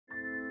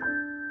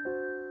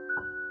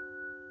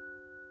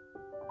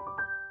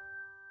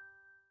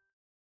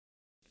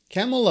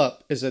Camel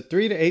Up is a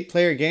 3 to 8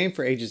 player game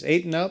for ages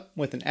 8 and up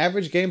with an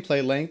average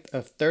gameplay length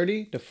of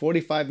 30 to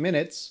 45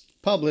 minutes,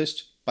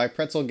 published by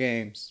Pretzel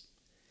Games.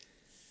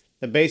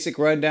 The basic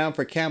rundown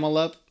for Camel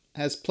Up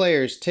has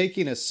players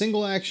taking a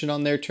single action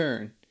on their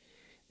turn.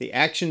 The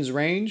actions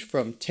range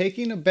from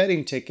taking a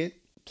betting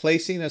ticket,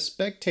 placing a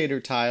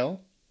spectator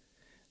tile,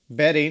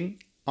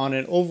 betting on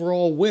an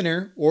overall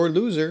winner or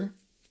loser,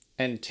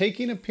 and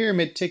taking a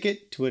pyramid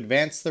ticket to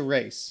advance the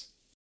race.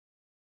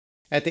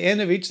 At the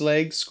end of each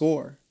leg,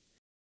 score.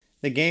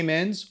 The game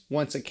ends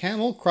once a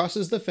camel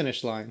crosses the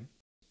finish line.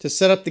 To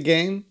set up the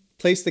game,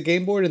 place the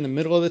game board in the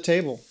middle of the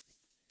table.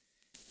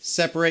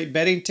 Separate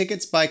betting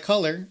tickets by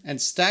color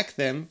and stack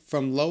them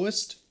from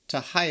lowest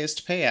to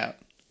highest payout,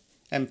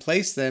 and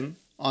place them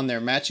on their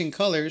matching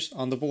colors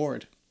on the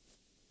board.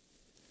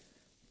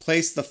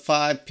 Place the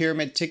 5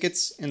 pyramid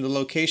tickets in the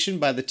location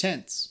by the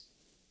tents.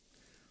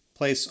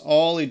 Place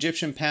all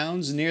Egyptian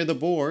pounds near the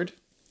board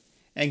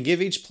and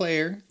give each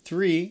player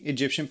 3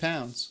 Egyptian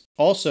pounds.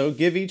 Also,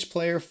 give each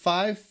player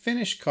 5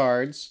 finish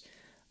cards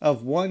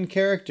of 1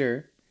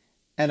 character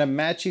and a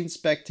matching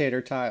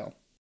spectator tile.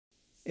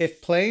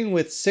 If playing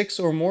with 6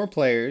 or more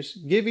players,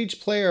 give each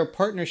player a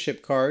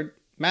partnership card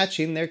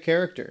matching their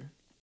character.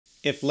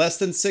 If less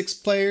than 6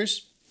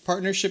 players,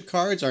 partnership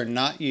cards are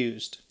not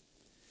used.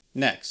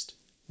 Next,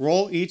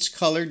 roll each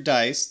colored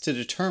dice to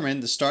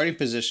determine the starting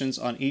positions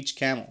on each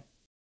camel.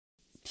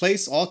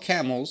 Place all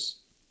camels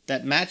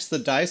that match the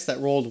dice that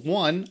rolled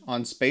 1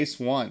 on space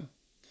 1,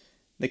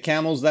 the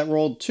camels that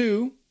rolled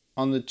 2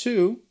 on the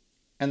 2,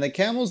 and the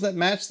camels that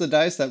match the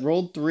dice that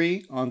rolled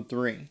 3 on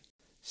 3.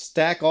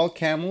 Stack all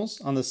camels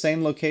on the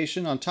same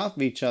location on top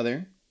of each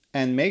other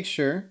and make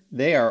sure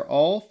they are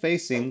all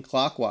facing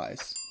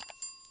clockwise.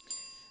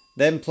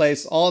 Then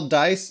place all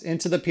dice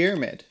into the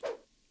pyramid.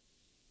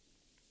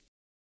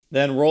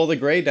 Then roll the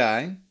gray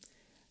die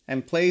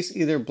and place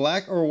either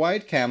black or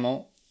white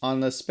camel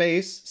on the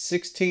space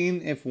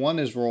 16 if 1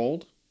 is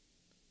rolled,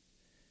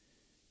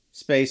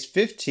 space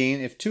 15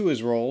 if 2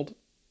 is rolled,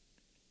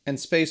 and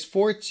space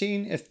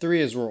 14 if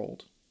 3 is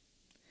rolled.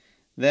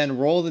 Then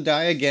roll the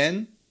die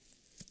again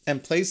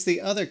and place the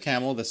other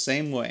camel the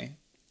same way.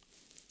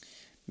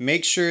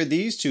 Make sure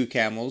these 2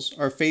 camels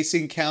are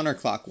facing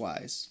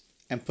counterclockwise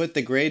and put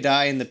the gray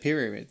die in the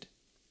pyramid.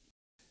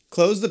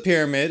 Close the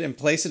pyramid and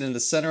place it in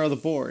the center of the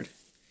board.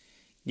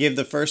 Give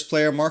the first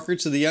player marker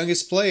to the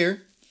youngest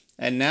player,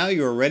 and now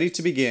you are ready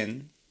to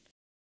begin.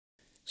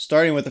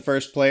 Starting with the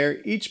first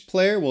player, each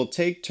player will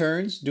take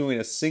turns doing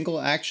a single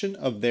action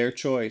of their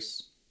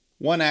choice.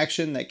 One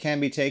action that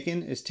can be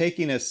taken is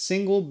taking a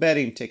single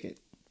betting ticket.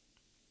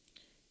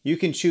 You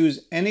can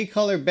choose any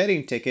color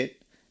betting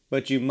ticket,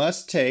 but you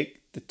must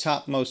take the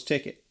topmost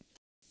ticket.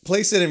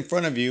 Place it in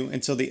front of you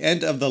until the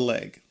end of the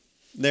leg.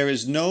 There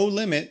is no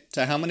limit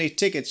to how many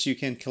tickets you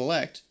can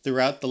collect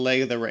throughout the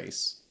leg of the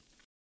race.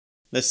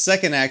 The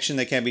second action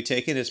that can be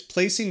taken is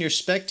placing your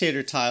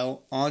spectator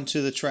tile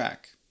onto the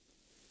track.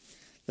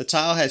 The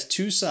tile has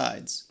 2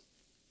 sides.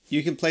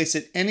 You can place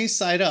it any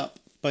side up,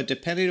 but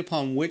depending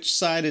upon which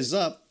side is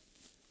up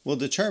will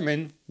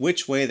determine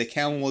which way the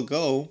camel will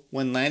go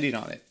when landing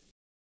on it.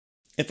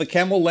 If a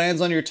camel lands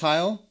on your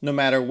tile, no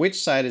matter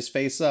which side is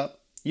face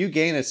up, you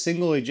gain a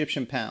single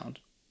Egyptian pound.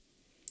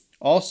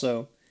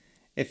 Also,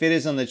 if it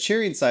is on the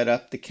cheering side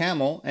up, the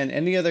camel and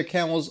any other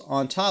camels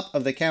on top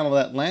of the camel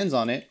that lands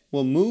on it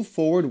will move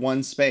forward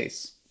 1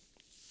 space.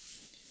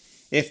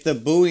 If the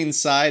booing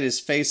side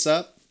is face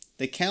up,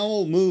 the camel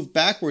will move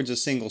backwards a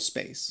single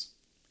space.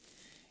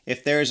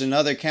 If there is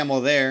another camel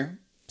there,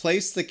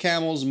 place the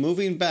camels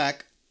moving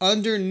back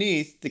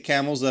underneath the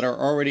camels that are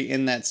already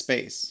in that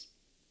space.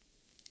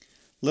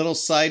 Little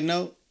side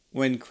note,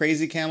 when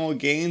Crazy Camel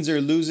gains or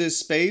loses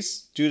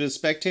space due to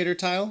spectator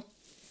tile,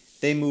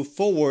 they move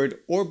forward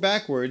or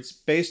backwards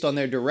based on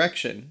their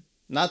direction,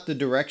 not the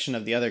direction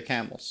of the other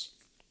camels.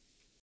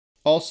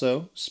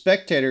 Also,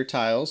 spectator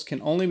tiles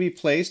can only be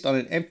placed on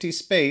an empty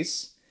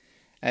space,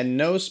 and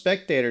no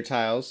spectator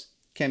tiles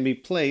can be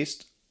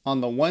placed on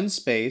the 1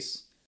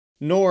 space,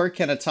 nor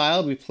can a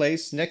tile be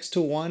placed next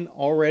to one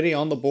already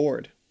on the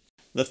board.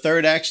 The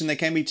third action that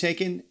can be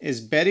taken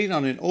is betting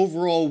on an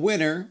overall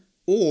winner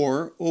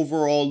or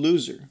overall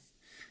loser.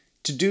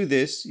 To do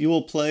this, you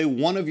will play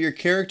one of your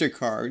character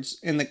cards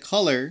in the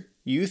color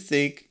you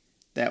think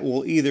that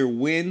will either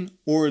win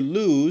or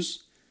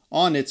lose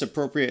on its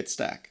appropriate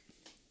stack.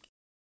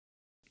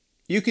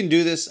 You can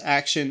do this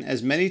action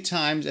as many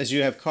times as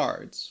you have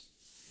cards,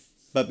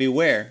 but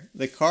beware,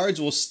 the cards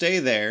will stay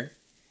there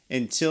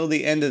until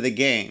the end of the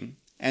game,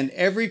 and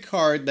every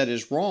card that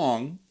is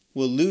wrong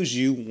will lose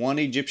you 1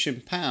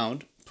 Egyptian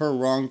pound per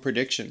wrong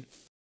prediction.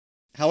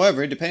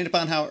 However, depending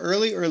upon how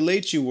early or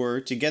late you were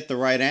to get the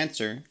right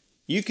answer,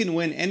 you can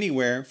win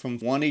anywhere from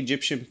 1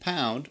 Egyptian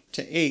pound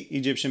to 8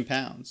 Egyptian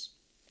pounds.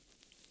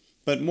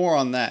 But more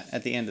on that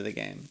at the end of the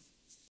game.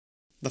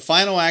 The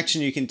final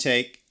action you can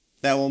take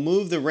that will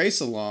move the race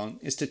along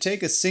is to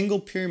take a single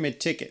pyramid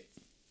ticket.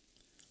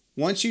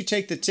 Once you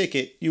take the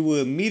ticket, you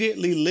will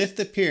immediately lift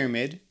the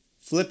pyramid,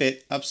 flip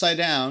it upside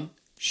down,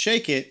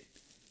 shake it,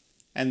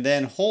 and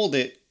then hold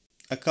it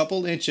a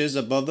couple inches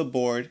above the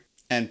board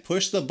and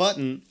push the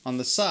button on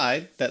the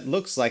side that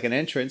looks like an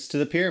entrance to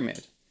the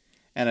pyramid,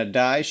 and a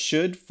die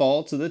should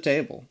fall to the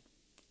table.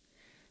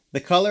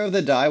 The color of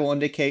the die will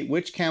indicate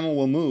which camel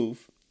will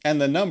move, and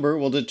the number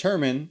will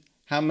determine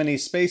how many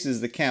spaces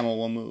the camel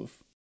will move.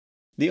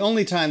 The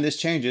only time this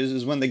changes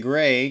is when the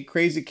gray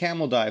Crazy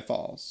Camel die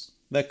falls.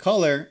 The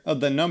color of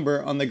the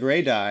number on the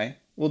gray die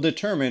will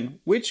determine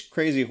which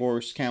Crazy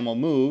Horse camel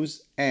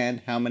moves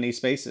and how many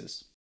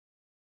spaces.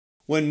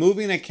 When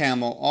moving a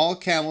camel, all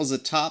camels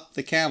atop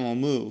the camel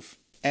move.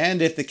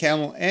 And if the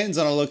camel ends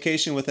on a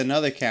location with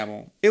another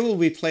camel, it will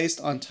be placed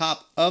on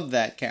top of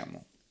that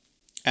camel.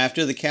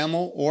 After the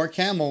camel or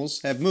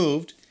camels have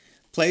moved,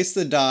 place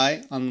the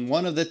die on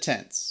one of the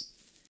tents.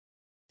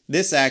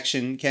 This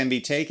action can be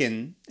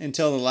taken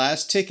until the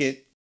last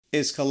ticket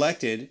is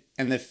collected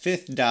and the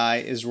fifth die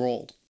is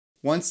rolled.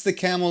 Once the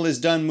camel is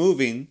done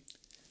moving,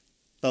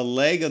 the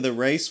leg of the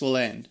race will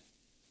end.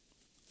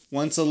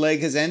 Once a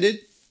leg has ended,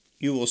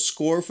 you will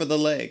score for the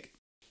leg.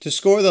 To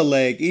score the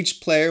leg,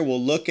 each player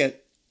will look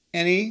at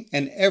any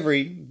and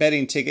every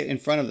betting ticket in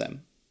front of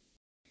them.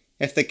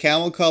 If the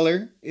camel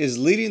color is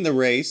leading the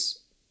race,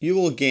 you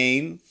will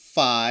gain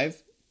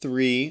 5,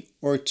 3,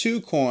 or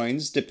 2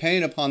 coins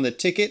depending upon the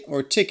ticket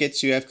or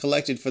tickets you have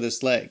collected for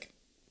this leg.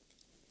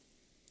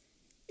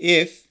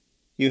 If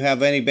you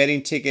have any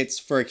betting tickets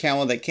for a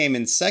camel that came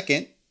in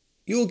second,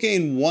 you will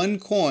gain 1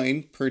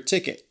 coin per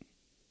ticket.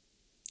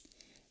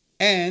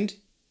 And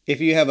if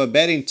you have a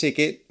betting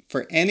ticket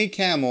for any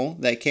camel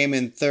that came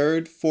in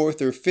third, fourth,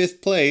 or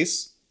fifth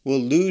place, will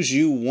lose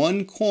you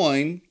 1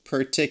 coin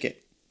per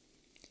ticket.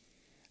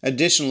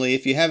 Additionally,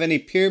 if you have any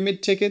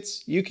pyramid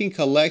tickets, you can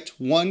collect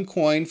 1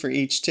 coin for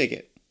each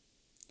ticket.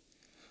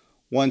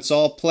 Once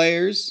all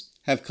players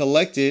have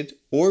collected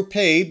or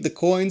paid the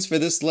coins for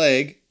this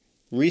leg,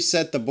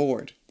 reset the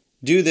board.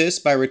 Do this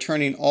by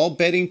returning all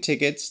betting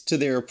tickets to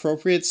their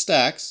appropriate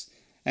stacks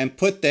and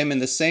put them in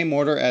the same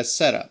order as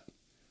setup,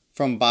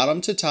 from bottom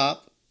to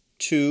top,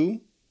 2,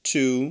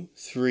 2,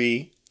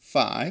 3,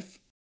 5.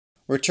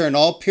 Return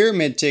all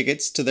pyramid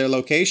tickets to their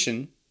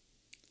location.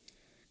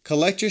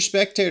 Collect your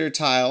spectator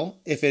tile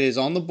if it is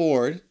on the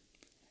board,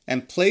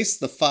 and place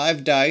the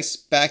 5 dice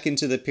back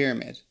into the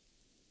pyramid.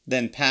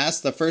 Then pass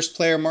the first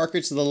player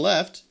marker to the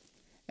left,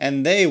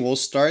 and they will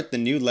start the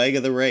new leg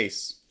of the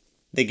race.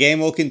 The game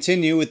will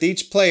continue with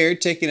each player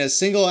taking a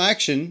single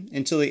action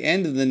until the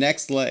end of the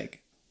next leg,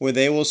 where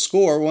they will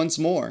score once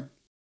more.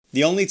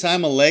 The only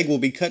time a leg will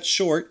be cut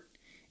short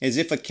is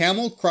if a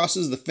camel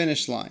crosses the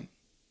finish line.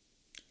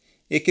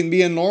 It can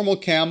be a normal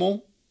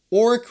camel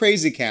or a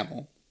crazy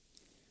camel.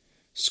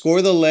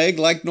 Score the leg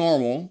like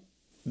normal,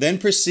 then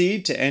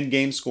proceed to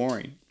endgame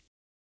scoring.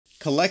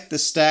 Collect the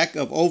stack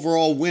of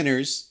overall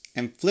winners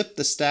and flip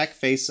the stack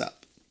face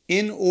up.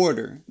 In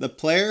order, the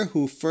player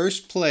who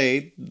first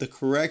played the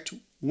correct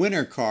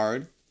winner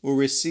card will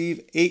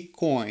receive 8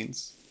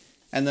 coins,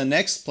 and the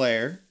next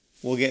player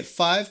will get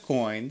 5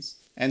 coins,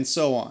 and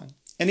so on.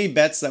 Any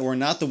bets that were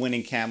not the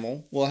winning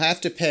camel will have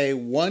to pay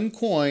 1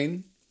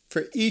 coin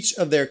for each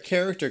of their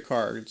character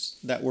cards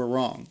that were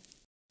wrong.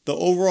 The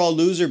overall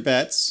loser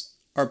bets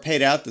are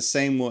paid out the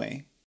same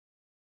way.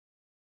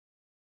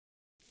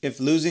 If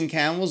losing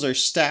camels are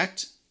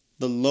stacked,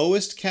 the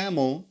lowest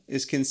camel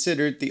is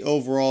considered the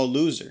overall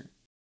loser.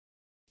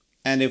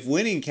 And if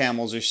winning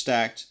camels are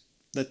stacked,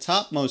 the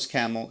topmost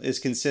camel is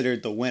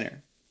considered the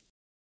winner.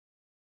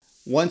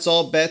 Once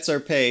all bets are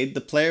paid,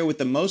 the player with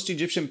the most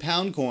Egyptian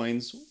pound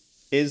coins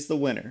is the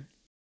winner.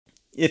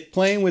 If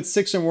playing with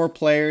 6 or more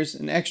players,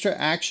 an extra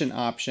action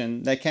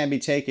option that can be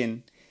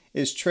taken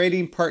is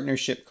trading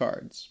partnership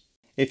cards.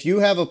 If you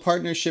have a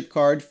partnership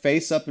card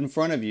face up in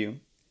front of you,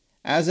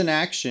 as an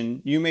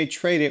action, you may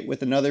trade it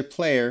with another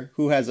player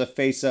who has a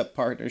face-up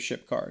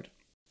partnership card.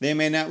 They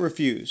may not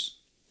refuse,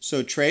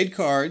 so trade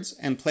cards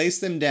and place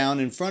them down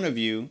in front of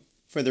you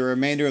for the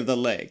remainder of the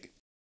leg.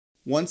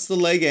 Once the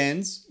leg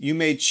ends, you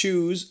may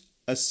choose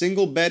a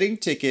single betting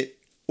ticket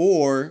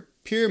or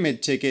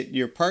pyramid ticket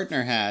your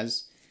partner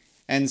has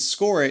and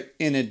score it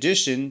in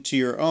addition to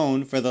your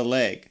own for the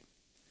leg.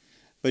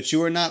 But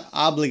you are not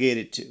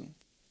obligated to,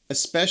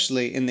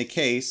 especially in the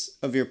case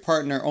of your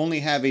partner only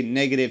having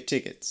negative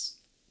tickets.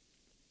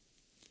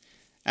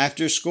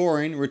 After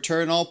scoring,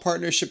 return all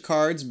partnership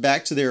cards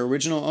back to their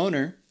original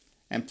owner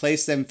and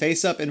place them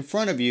face up in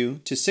front of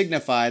you to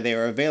signify they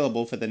are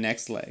available for the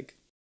next leg.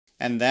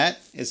 And that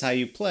is how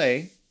you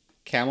play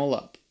Camel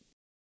Up.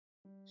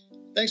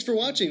 Thanks for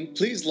watching.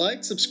 Please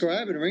like,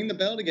 subscribe, and ring the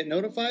bell to get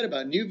notified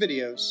about new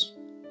videos.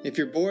 If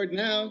you're bored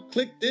now,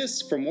 click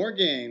this for more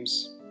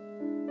games.